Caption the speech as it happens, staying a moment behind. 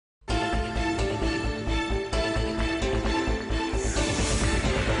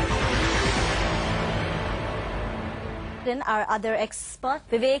in our other expert,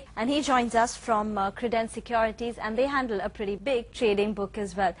 Vivek, and he joins us from Credent Securities, and they handle a pretty big trading book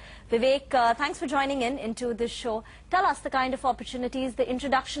as well. Vivek, thanks for joining into this show. Tell us the kind of opportunities the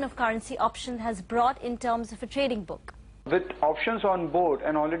introduction of currency option has brought in terms of a trading book. With options on board,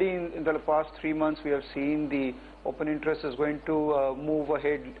 and already in the past 3 months we have seen the open interest is going to move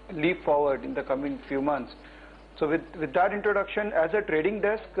ahead, leap forward in the coming few months. So with that introduction, as a trading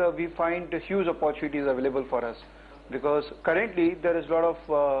desk, we find huge opportunities available for us, because currently there is a lot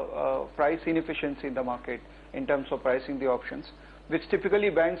of price inefficiency in the market in terms of pricing the options, which typically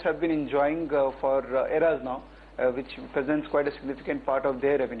banks have been enjoying for eras now, which presents quite a significant part of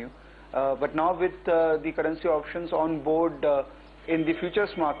their revenue. But now with the currency options on board in the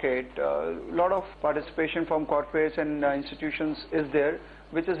futures market, a lot of participation from corporates and institutions is there,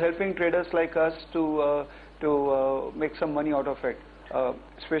 which is helping traders like us to make some money out of it,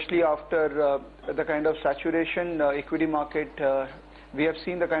 especially after the kind of saturation equity market. We have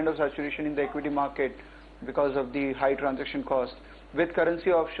seen the kind of saturation in the equity market because of the high transaction cost. With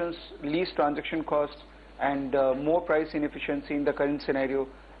currency options, least transaction cost and more price inefficiency in the current scenario,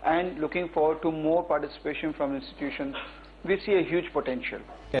 and looking forward to more participation from institutions, we see a huge potential.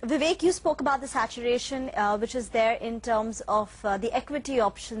 Vivek, you spoke about the saturation which is there in terms of the equity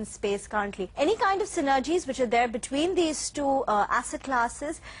options space currently. Any kind of synergies which are there between these two asset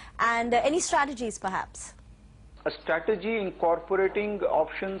classes, and any strategies perhaps? A strategy incorporating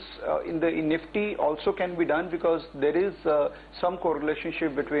options in Nifty also can be done, because there is some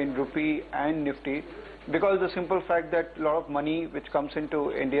correlation between rupee and Nifty, because the simple fact that a lot of money which comes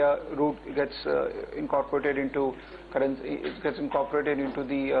into India route gets incorporated into currency, gets incorporated into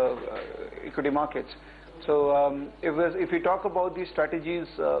the equity markets. So if we talk about these strategies,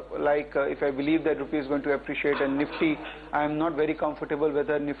 if I believe that rupee is going to appreciate and Nifty, I am not very comfortable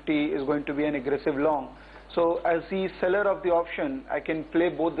whether Nifty is going to be an aggressive long. So as the seller of the option, I can play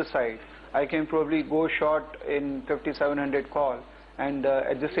both the sides. I can probably go short in 5700 call, and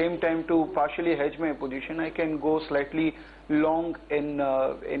at the same time, to partially hedge my position, I can go slightly long in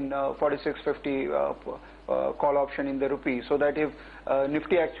 4650 call option in the rupee, so that if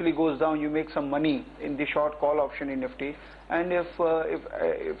Nifty actually goes down, you make some money in the short call option in Nifty, and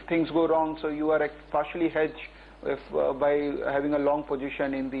if things go wrong, so you are partially hedged by having a long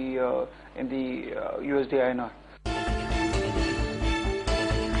position in the USD INR.